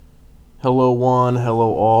Hello, one.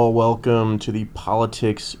 Hello, all. Welcome to the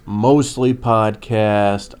Politics Mostly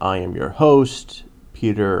podcast. I am your host,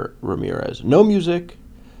 Peter Ramirez. No music,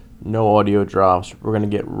 no audio drops. We're going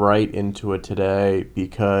to get right into it today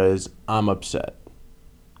because I'm upset.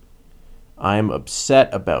 I'm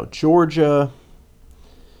upset about Georgia.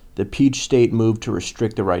 The Peach State move to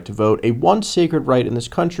restrict the right to vote, a once sacred right in this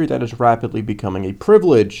country that is rapidly becoming a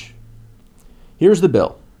privilege. Here's the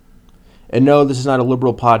bill. And no, this is not a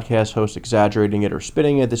liberal podcast host exaggerating it or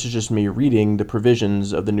spinning it. This is just me reading the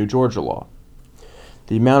provisions of the new Georgia law.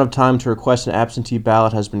 The amount of time to request an absentee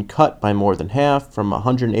ballot has been cut by more than half, from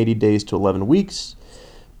 180 days to 11 weeks.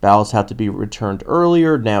 Ballots have to be returned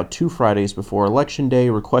earlier, now 2 Fridays before Election Day.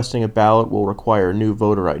 Requesting a ballot will require new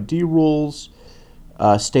voter ID rules.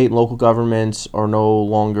 State and local governments are no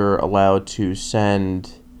longer allowed to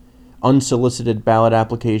send unsolicited ballot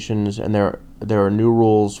applications, and there are new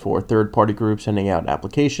rules for third-party groups sending out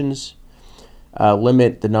applications.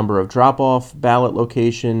 Limit the number of drop-off ballot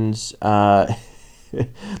locations. Let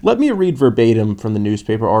me read verbatim from the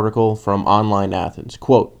newspaper article from Online Athens.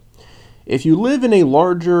 Quote, "If you live in a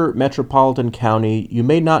larger metropolitan county, you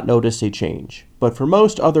may not notice a change. But for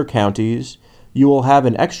most other counties, you will have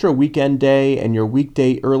an extra weekend day and your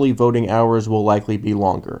weekday early voting hours will likely be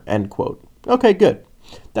longer." End quote. Okay, good.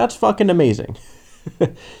 That's fucking amazing.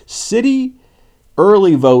 City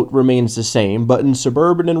early vote remains the same, but in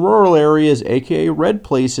suburban and rural areas, aka red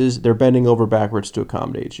places, they're bending over backwards to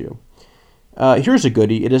accommodate you. Here's a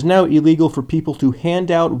goodie. It is now illegal for people to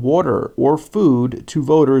hand out water or food to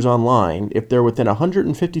voters online if they're within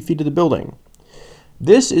 150 feet of the building.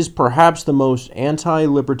 This is perhaps the most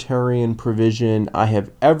anti-libertarian provision I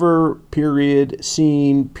have ever,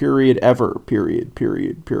 seen, ever,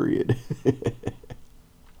 period.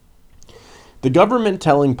 The government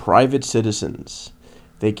telling private citizens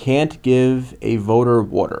they can't give a voter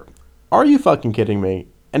water. Are you fucking kidding me?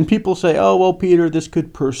 And people say, oh, well, Peter, this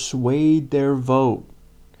could persuade their vote.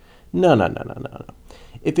 No.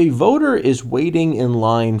 If a voter is waiting in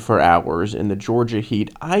line for hours in the Georgia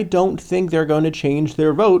heat, I don't think they're going to change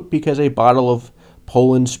their vote because a bottle of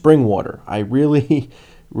Poland spring water. I really,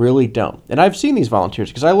 really don't. And I've seen these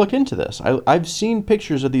volunteers because I looked into this. I've seen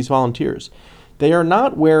pictures of these volunteers. They are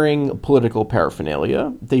not wearing political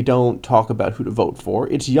paraphernalia. They don't talk about who to vote for.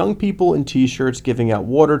 It's young people in T-shirts giving out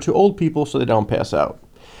water to old people so they don't pass out.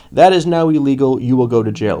 That is now illegal. You will go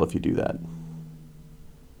to jail if you do that.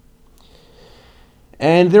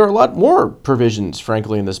 And there are a lot more provisions,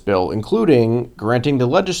 frankly, in this bill, including granting the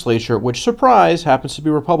legislature, which, surprise, happens to be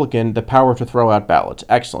Republican, the power to throw out ballots.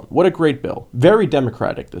 Excellent. What a great bill. Very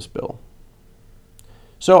democratic, this bill.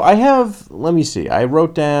 So I have, let me see, I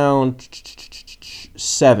wrote down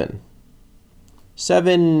seven,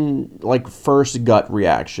 like, first gut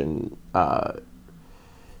reaction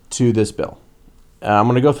to this bill. I'm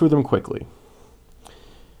going to go through them quickly.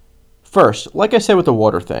 First, like I said with the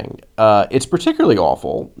water thing, it's particularly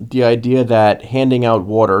awful, the idea that handing out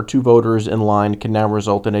water to voters in line can now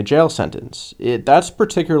result in a jail sentence. That's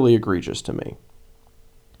particularly egregious to me.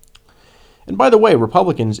 And by the way,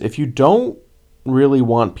 Republicans, if you don't really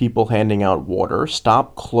want people handing out water,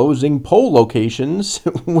 stop closing poll locations,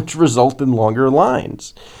 which result in longer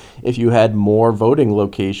lines. If you had more voting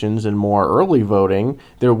locations and more early voting,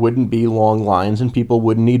 there wouldn't be long lines and people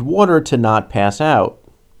wouldn't need water to not pass out.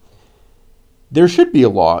 There should be a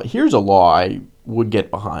law. Here's a law I would get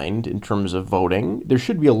behind in terms of voting. There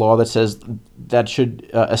should be a law that says that should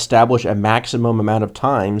establish a maximum amount of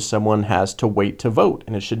time someone has to wait to vote,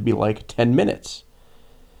 and it should be like 10 minutes.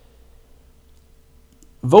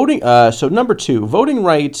 Voting. So number 2, voting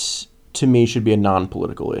rights to me should be a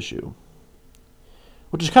non-political issue,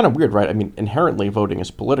 which is kind of weird, right? I mean, inherently voting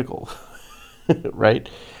is political, right?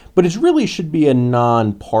 But it really should be a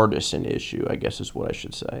non-partisan issue, I guess is what I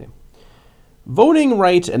should say. Voting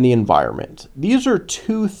rights and the environment. These are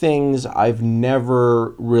two things I've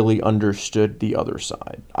never really understood the other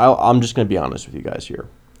side. I'm just going to be honest with you guys here.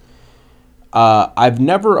 I've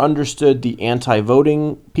never understood the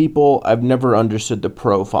anti-voting people. I've never understood the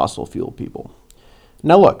pro-fossil fuel people.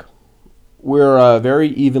 Now look, we're a very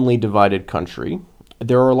evenly divided country.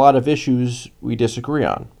 There are a lot of issues we disagree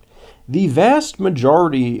on. The vast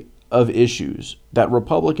majority of issues that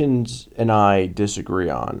Republicans and I disagree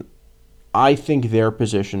on, I think their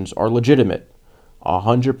positions are legitimate,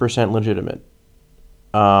 100% legitimate.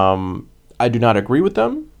 I do not agree with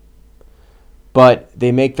them, but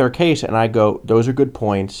they make their case, and I go, those are good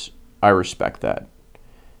points. I respect that.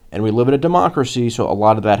 And we live in a democracy, so a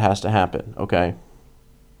lot of that has to happen, okay?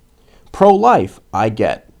 Pro-life, I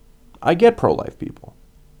get. I get pro-life people.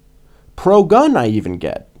 Pro-gun, I even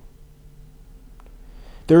get.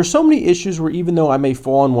 There are so many issues where even though I may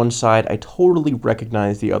fall on one side, I totally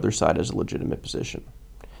recognize the other side as a legitimate position.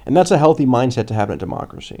 And that's a healthy mindset to have in a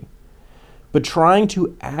democracy. But trying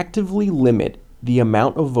to actively limit the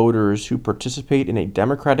amount of voters who participate in a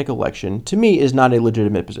democratic election, to me, is not a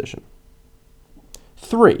legitimate position.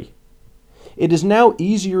 3, it is now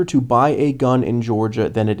easier to buy a gun in Georgia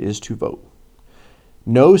than it is to vote.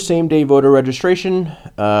 No same-day voter registration.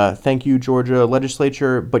 Thank you, Georgia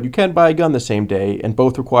legislature, but you can buy a gun the same day, and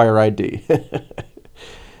both require ID.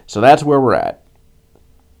 So that's where we're at.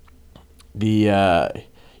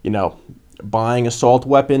 Buying assault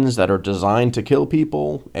weapons that are designed to kill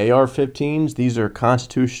people, AR-15s, these are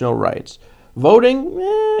constitutional rights. Voting,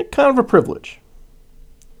 kind of a privilege.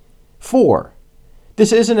 4,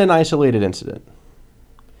 this isn't an isolated incident.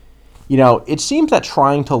 It seems that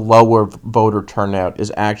trying to lower voter turnout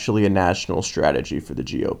is actually a national strategy for the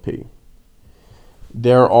GOP.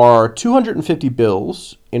 There are 250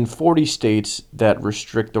 bills in 40 states that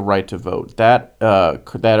restrict the right to vote that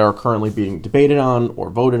are currently being debated on or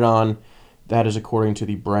voted on. That is according to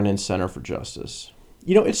the Brennan Center for Justice.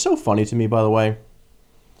 It's so funny to me, by the way,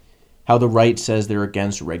 how the right says they're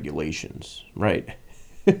against regulations, right?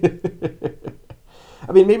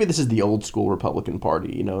 I mean, maybe this is the old school Republican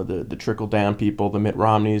Party, the trickle-down people, the Mitt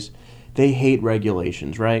Romneys. They hate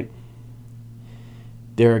regulations, right?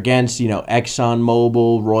 They're against,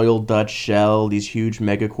 ExxonMobil, Royal Dutch Shell, these huge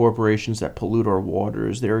mega corporations that pollute our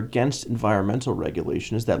waters. They're against environmental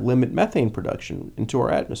regulations that limit methane production into our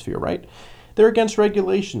atmosphere, right? They're against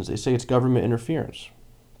regulations. They say it's government interference.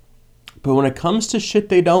 But when it comes to shit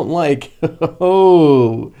they don't like,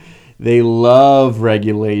 they love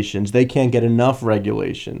regulations. They can't get enough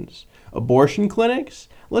regulations. Abortion clinics?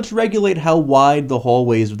 Let's regulate how wide the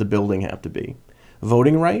hallways of the building have to be.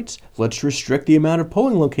 Voting rights? Let's restrict the amount of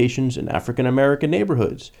polling locations in African American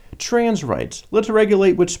neighborhoods. Trans rights? Let's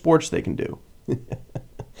regulate which sports they can do.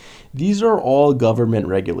 These are all government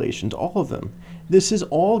regulations, all of them. This is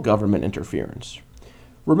all government interference.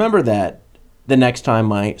 Remember that the next time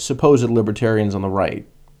my supposed libertarians on the right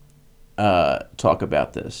talk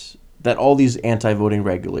about this, that all these anti-voting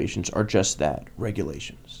regulations are just that,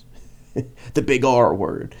 regulations. The big R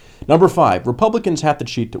word. Number 5, Republicans have to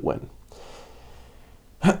cheat to win.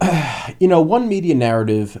 One media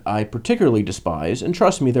narrative I particularly despise, and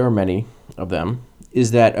trust me, there are many of them,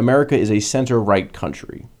 is that America is a center-right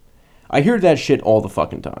country. I hear that shit all the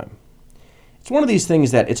fucking time. It's one of these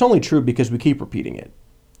things that it's only true because we keep repeating it.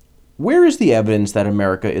 Where is the evidence that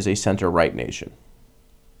America is a center-right nation?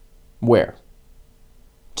 Where?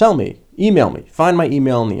 Tell me. Email me. Find my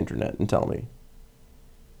email on the internet and tell me.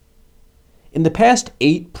 In the past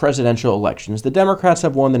 8 presidential elections, the Democrats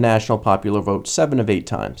have won the national popular vote 7 of 8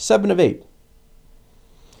 times. 7 of 8.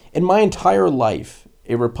 In my entire life,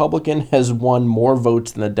 a Republican has won more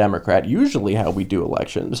votes than a Democrat. Usually how we do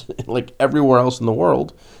elections, like everywhere else in the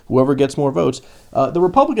world, whoever gets more votes. The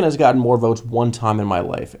Republican has gotten more votes one time in my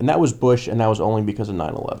life, and that was Bush, and that was only because of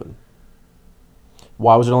 9/11.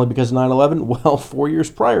 Why was it only because of 9/11? Well, 4 years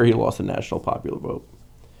prior, he lost the national popular vote.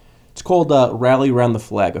 It's called Rally Around the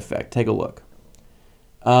Flag effect. Take a look.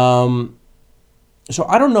 So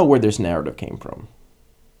I don't know where this narrative came from.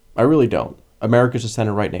 I really don't. America's a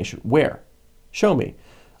center-right nation. Where? Show me.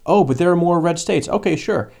 Oh, but there are more red states. Okay,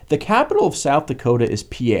 sure. The capital of South Dakota is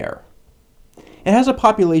Pierre. It has a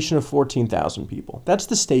population of 14,000 people. That's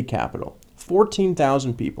the state capital.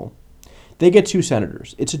 14,000 people. They get 2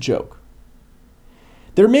 senators. It's a joke.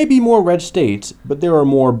 There may be more red states, but there are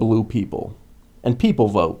more blue people. And people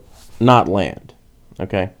vote, not land.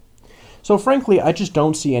 Okay? So frankly, I just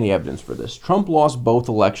don't see any evidence for this. Trump lost both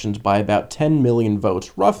elections by about 10 million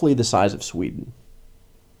votes, roughly the size of Sweden.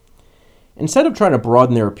 Instead of trying to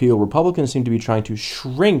broaden their appeal, Republicans seem to be trying to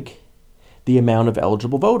shrink the amount of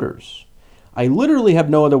eligible voters. I literally have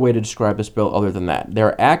no other way to describe this bill other than that.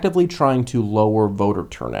 They're actively trying to lower voter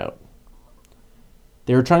turnout.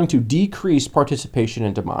 They're trying to decrease participation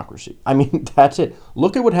in democracy. I mean, that's it.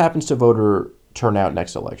 Look at what happens to voter turnout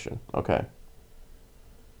next election, okay?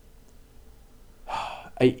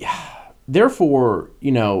 Therefore,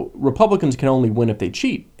 Republicans can only win if they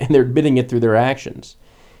cheat, and they're admitting it through their actions.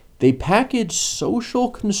 They package social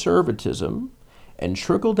conservatism and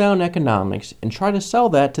trickle-down economics and try to sell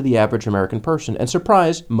that to the average American person. And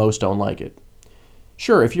surprise, most don't like it.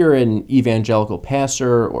 Sure, if you're an evangelical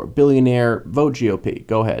pastor or billionaire, vote GOP.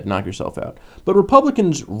 Go ahead, knock yourself out. But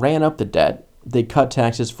Republicans ran up the debt. They cut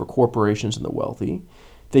taxes for corporations and the wealthy.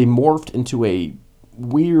 They morphed into a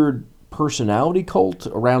weird personality cult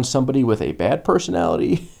around somebody with a bad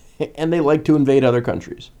personality, and they like to invade other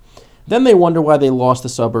countries. Then they wonder why they lost the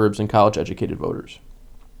suburbs and college-educated voters.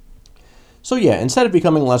 So yeah, instead of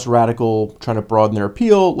becoming less radical, trying to broaden their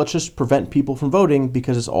appeal, let's just prevent people from voting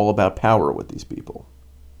because it's all about power with these people.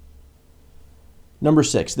 Number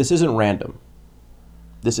 6, this isn't random.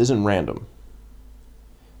 This isn't random.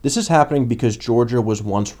 This is happening because Georgia was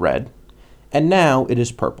once red, and now it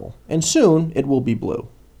is purple, and soon it will be blue.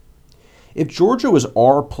 If Georgia was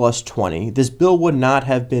R plus 20, this bill would not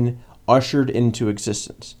have been ushered into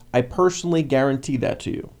existence. I personally guarantee that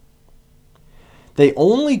to you. They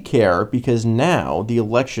only care because now the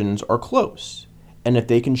elections are close, and if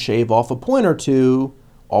they can shave off a point or two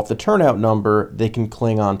off the turnout number, they can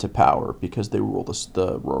cling on to power because they rule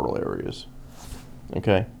the rural areas.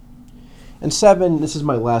 Okay? And 7, this is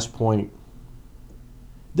my last point.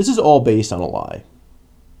 This is all based on a lie.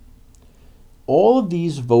 All of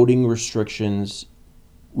these voting restrictions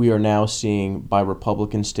we are now seeing by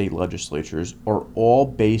Republican state legislatures are all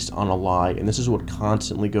based on a lie, and this is what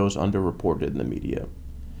constantly goes underreported in the media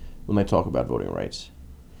when they talk about voting rights.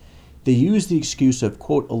 They use the excuse of,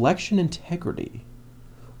 quote, election integrity,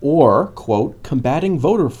 or, quote, combating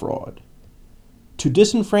voter fraud, to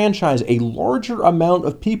disenfranchise a larger amount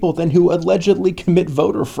of people than who allegedly commit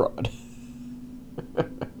voter fraud.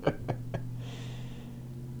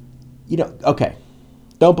 Okay.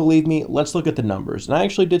 Don't believe me? Let's look at the numbers. And I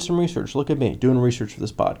actually did some research. Look at me, doing research for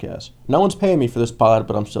this podcast. No one's paying me for this pod,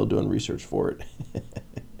 but I'm still doing research for it.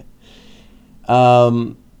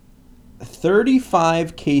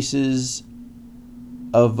 35 cases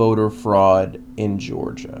of voter fraud in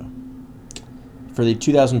Georgia for the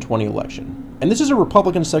 2020 election. And this is a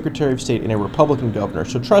Republican Secretary of State and a Republican governor,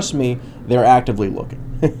 so trust me, they're actively looking.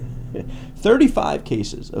 35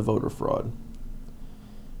 cases of voter fraud.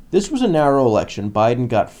 This was a narrow election. Biden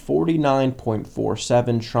got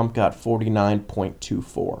 49.47. Trump got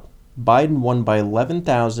 49.24. Biden won by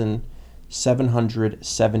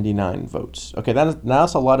 11,779 votes. Okay,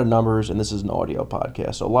 that's a lot of numbers, and this is an audio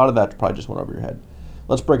podcast, so a lot of that probably just went over your head.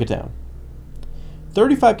 Let's break it down.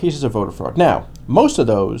 35 cases of voter fraud. Now, most of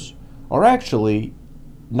those are actually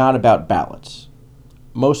not about ballots.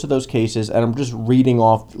 Most of those cases, and I'm just reading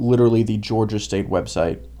off literally the Georgia State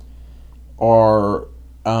website, are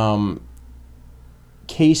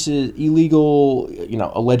cases,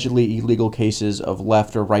 allegedly illegal cases of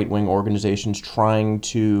left or right-wing organizations trying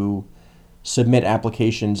to submit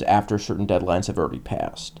applications after certain deadlines have already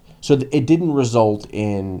passed. So it didn't result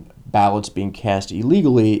in ballots being cast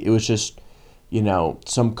illegally. It was just,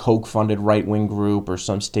 some Koch-funded right-wing group or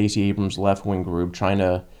some Stacey Abrams left-wing group trying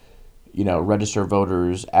to, register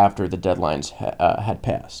voters after the deadlines had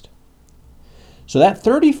passed. So that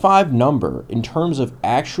 35 number, in terms of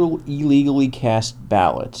actual illegally cast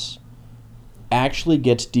ballots, actually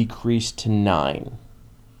gets decreased to 9.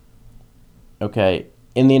 Okay,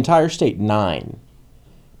 in the entire state, 9.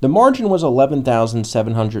 The margin was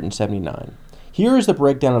 11,779. Here is the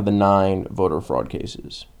breakdown of the 9 voter fraud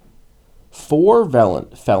cases. 4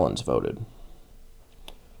 felons voted.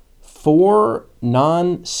 4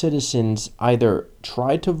 non-citizens either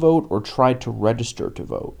tried to vote or tried to register to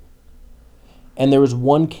vote. And there was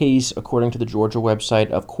one case, according to the Georgia website,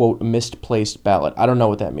 of, quote, misplaced ballot. I don't know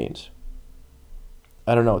what that means.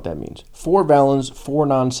 4 felons, 4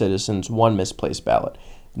 non-citizens, 1 misplaced ballot.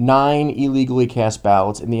 9 illegally cast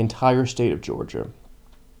ballots in the entire state of Georgia.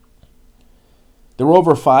 There were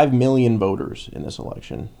over 5 million voters in this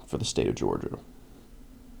election for the state of Georgia.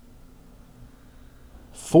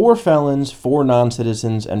 4 felons, 4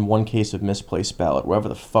 non-citizens, and 1 case of misplaced ballot, whatever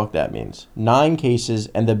the fuck that means. 9 cases,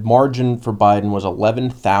 and the margin for Biden was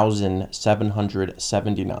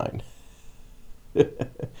 11,779.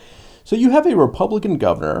 So you have a Republican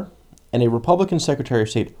governor and a Republican Secretary of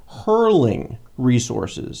State hurling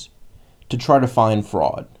resources to try to find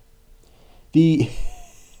fraud. The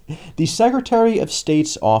Secretary of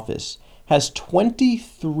State's office has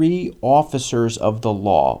 23 officers of the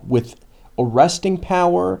law with arresting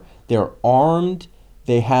power. They're armed.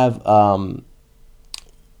 They have,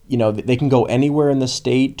 they can go anywhere in the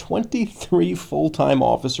state. 23 full-time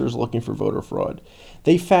officers looking for voter fraud.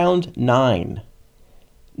 They found 9.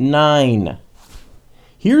 9.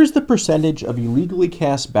 Here's the percentage of illegally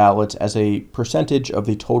cast ballots as a percentage of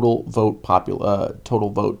the total vote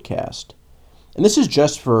cast. And this is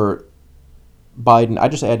just for Biden. I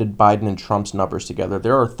just added Biden and Trump's numbers together.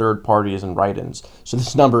 There are third parties and write-ins, so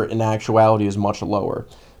this number in actuality is much lower.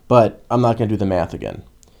 But I'm not going to do the math again.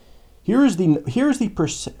 Here's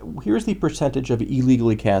the percentage of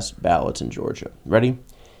illegally cast ballots in Georgia. Ready?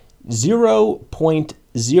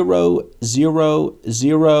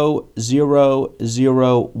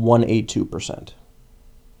 0.000000182%.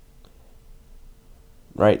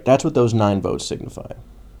 Right? That's what those 9 votes signify.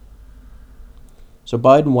 So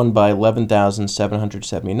Biden won by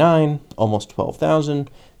 11,779, almost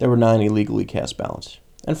 12,000. There were 9 illegally cast ballots.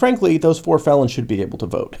 And frankly, those 4 felons should be able to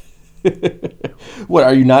vote. What,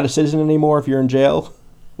 are you not a citizen anymore if you're in jail?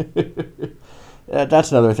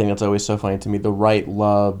 That's another thing that's always so funny to me. The right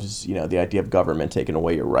loves, the idea of government taking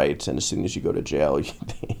away your rights, and as soon as you go to jail,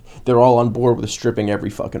 they're all on board with stripping every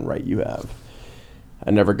fucking right you have.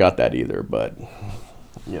 I never got that either, but,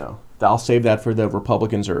 I'll save that for the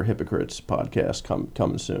Republicans Are Hypocrites podcast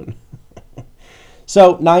coming soon.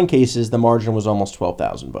 So, 9 cases, the margin was almost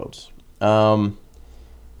 12,000 votes.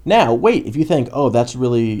 Now, wait, if you think, oh, that's a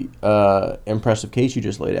really impressive case you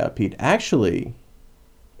just laid out, Pete, actually,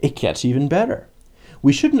 it gets even better.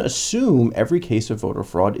 We shouldn't assume every case of voter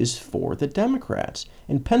fraud is for the Democrats.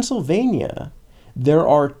 In Pennsylvania, there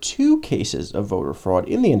are 2 cases of voter fraud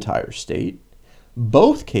in the entire state.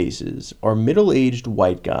 Both cases are middle-aged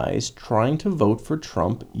white guys trying to vote for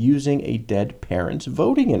Trump using a dead parent's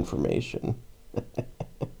voting information.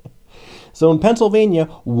 So in Pennsylvania,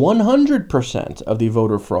 100% of the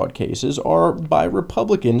voter fraud cases are by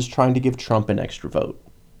Republicans trying to give Trump an extra vote.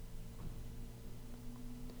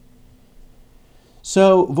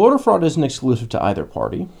 So voter fraud isn't exclusive to either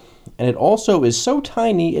party, and it also is so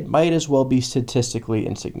tiny it might as well be statistically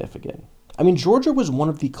insignificant. I mean, Georgia was one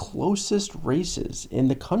of the closest races in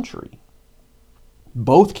the country.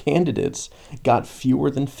 Both candidates got fewer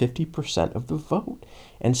than 50% of the vote,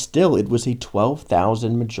 and still it was a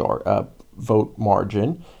 12,000 vote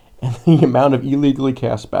margin, and the amount of illegally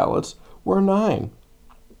cast ballots were 9.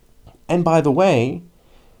 And by the way,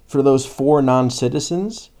 for those 4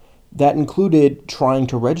 non-citizens, that included trying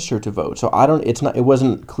to register to vote. So it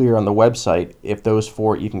wasn't clear on the website if those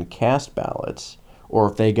 4 even cast ballots or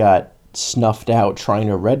if they got snuffed out trying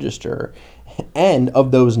to register. And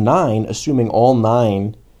of those 9, assuming all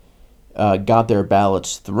 9 got their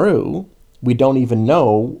ballots through, we don't even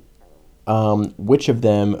know which of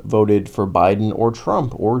them voted for Biden or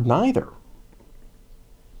Trump or neither.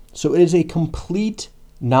 So it is a complete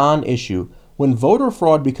non-issue. When voter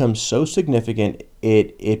fraud becomes so significant,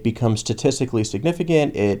 it becomes statistically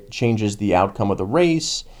significant, it changes the outcome of the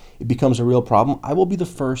race, it becomes a real problem. I will be the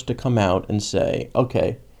first to come out and say,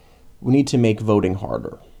 okay, we need to make voting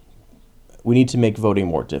harder. We need to make voting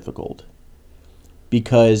more difficult.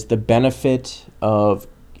 Because the benefit of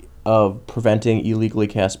preventing illegally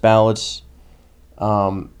cast ballots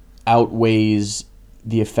outweighs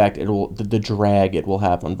the effect the drag it will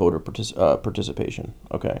have on voter participation.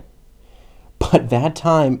 Okay. But that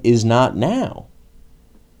time is not now.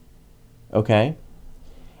 Okay?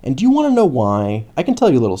 And do you want to know why? I can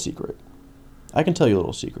tell you a little secret.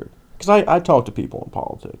 Because I talk to people in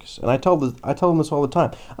politics, and I tell them this all the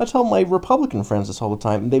time. I tell my Republican friends this all the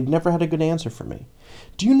time, and they've never had a good answer for me.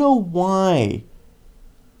 Do you know why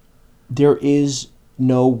there is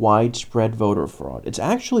no widespread voter fraud? It's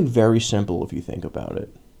actually very simple if you think about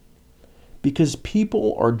it. Because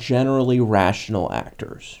people are generally rational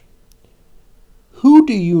actors. Who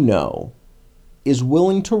do you know is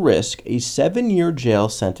willing to risk a 7-year jail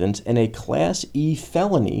sentence and a Class E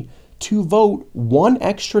felony to vote one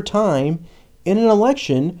extra time in an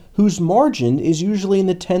election whose margin is usually in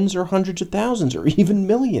the tens or hundreds of thousands or even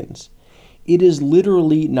millions? It is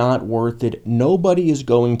literally not worth it. Nobody is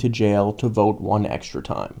going to jail to vote one extra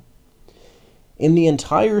time. In the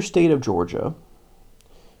entire state of Georgia,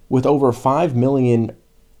 with over 5 million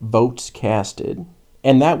votes casted,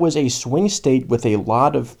 and that was a swing state with a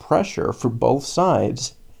lot of pressure for both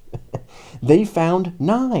sides, they found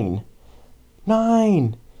 9.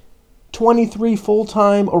 23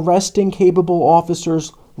 full-time arresting capable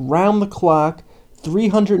officers round the clock,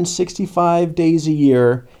 365 days a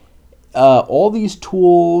year, all these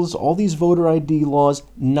tools, all these voter ID laws,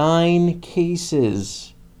 9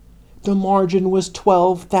 cases. The margin was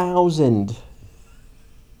 12,000.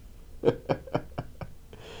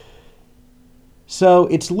 So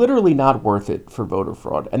it's literally not worth it for voter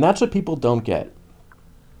fraud. And that's what people don't get.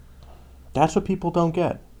 They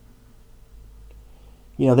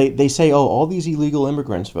say, oh, all these illegal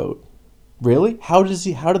immigrants vote. Really? How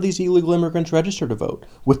do these illegal immigrants register to vote?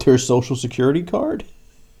 With their social security card?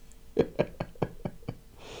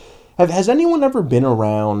 Has anyone ever been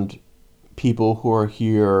around people who are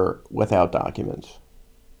here without documents?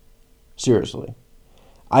 Seriously.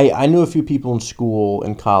 I knew a few people in school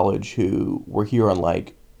and college who were here on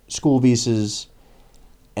school visas,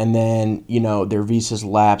 and then, their visas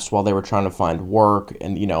lapsed while they were trying to find work,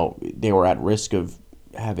 and, they were at risk of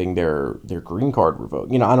having their green card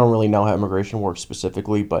revoked. I don't really know how immigration works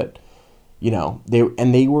specifically, but,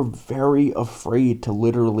 they were very afraid to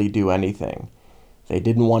literally do anything. They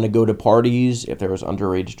didn't want to go to parties if there was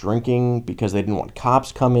underage drinking because they didn't want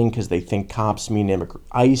cops coming because they think cops mean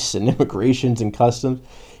ICE and immigrations and customs.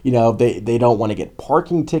 They don't want to get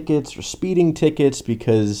parking tickets or speeding tickets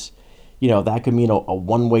because, that could mean a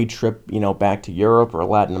one-way trip, back to Europe or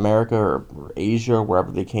Latin America or Asia, or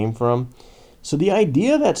wherever they came from. So the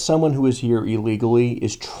idea that someone who is here illegally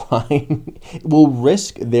is will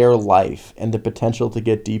risk their life and the potential to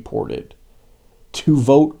get deported to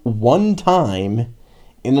vote one time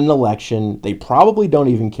in an election they probably don't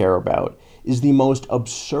even care about is the most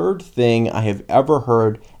absurd thing I have ever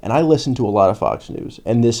heard. And I listen to a lot of Fox News,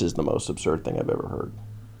 and this is the most absurd thing I've ever heard.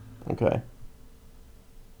 Okay?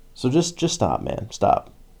 So just stop, man.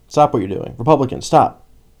 Stop. Stop what you're doing. Republicans, stop.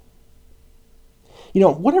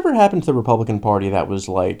 Whatever happened to the Republican Party that was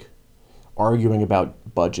like arguing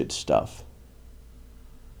about budget stuff?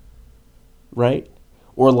 Right?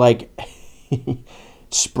 Or like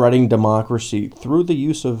spreading democracy through the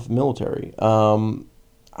use of military. I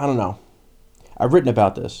don't know. I've written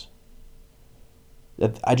about this.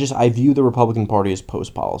 I view the Republican Party as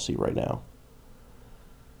post policy right now.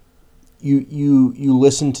 You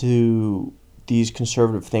listen to these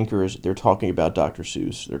conservative thinkers, they're talking about Dr.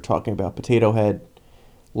 Seuss. They're talking about Potato Head.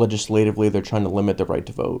 Legislatively, they're trying to limit the right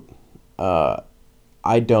to vote.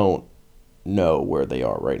 I don't know where they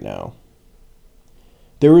are right now.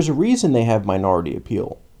 There is a reason they have minority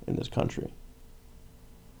appeal in this country.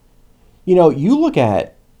 You look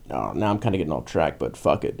at... Oh, now I'm kind of getting off track, but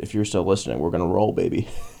fuck it. If you're still listening, we're going to roll, baby.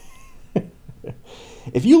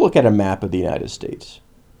 If you look at a map of the United States,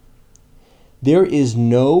 there is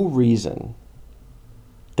no reason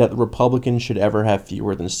that the Republicans should ever have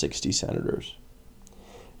fewer than 60 senators.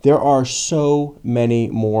 There are so many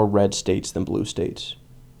more red states than blue states.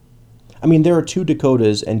 I mean, there are 2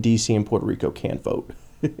 Dakotas, and D.C. and Puerto Rico can't vote.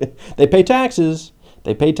 They pay taxes,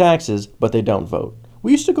 but they don't vote.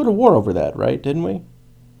 We used to go to war over that, right? Didn't we?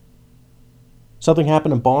 Something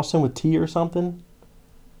happened in Boston with tea or something?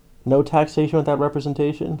 No taxation without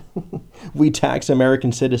representation? We tax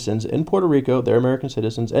American citizens in Puerto Rico, they're American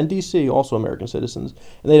citizens, and D.C., also American citizens,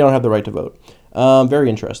 and they don't have the right to vote. Very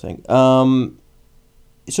interesting.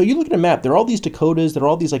 So you look at a map, there are all these Dakotas, there are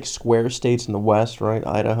all these like square states in the West, right?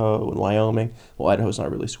 Idaho and Wyoming. Well, Idaho's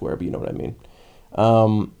not really square, but you know what I mean.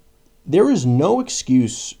 There is no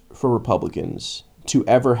excuse for Republicans to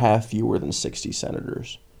ever have fewer than 60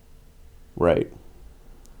 senators. Right.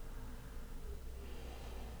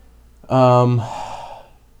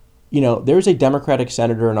 There's a Democratic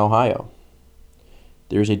senator in Ohio.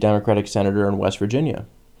 There's a Democratic senator in West Virginia.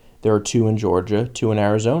 There are 2 in Georgia, 2 in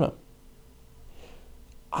Arizona.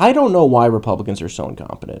 I don't know why Republicans are so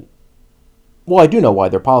incompetent. Well, I do know why.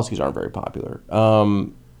 Their policies aren't very popular.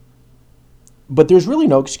 But there's really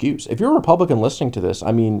no excuse. If you're a Republican listening to this,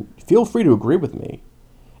 I mean, feel free to agree with me.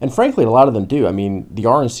 And frankly, a lot of them do. I mean, the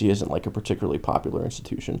RNC isn't like a particularly popular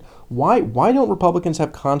institution. Why don't Republicans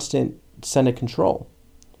have constant Senate control?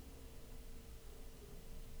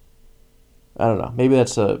 I don't know. Maybe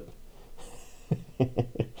that's a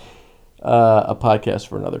podcast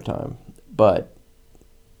for another time. But,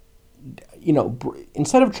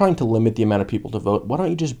 instead of trying to limit the amount of people to vote, why don't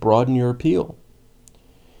you just broaden your appeal?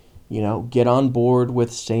 Get on board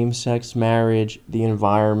with same-sex marriage, the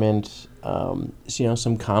environment,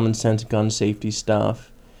 some common sense gun safety stuff.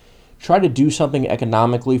 Try to do something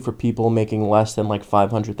economically for people making less than like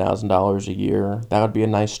 $500,000 a year. That would be a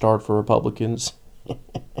nice start for Republicans.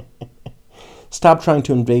 Stop trying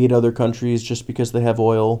to invade other countries just because they have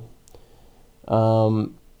oil.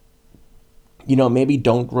 Maybe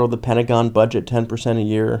don't grow the Pentagon budget 10% a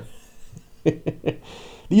year.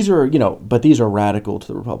 These are radical to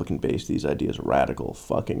the Republican base. These ideas are radical,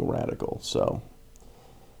 fucking radical. So,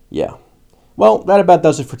 yeah. Well, that about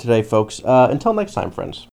does it for today, folks. Until next time,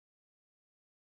 friends.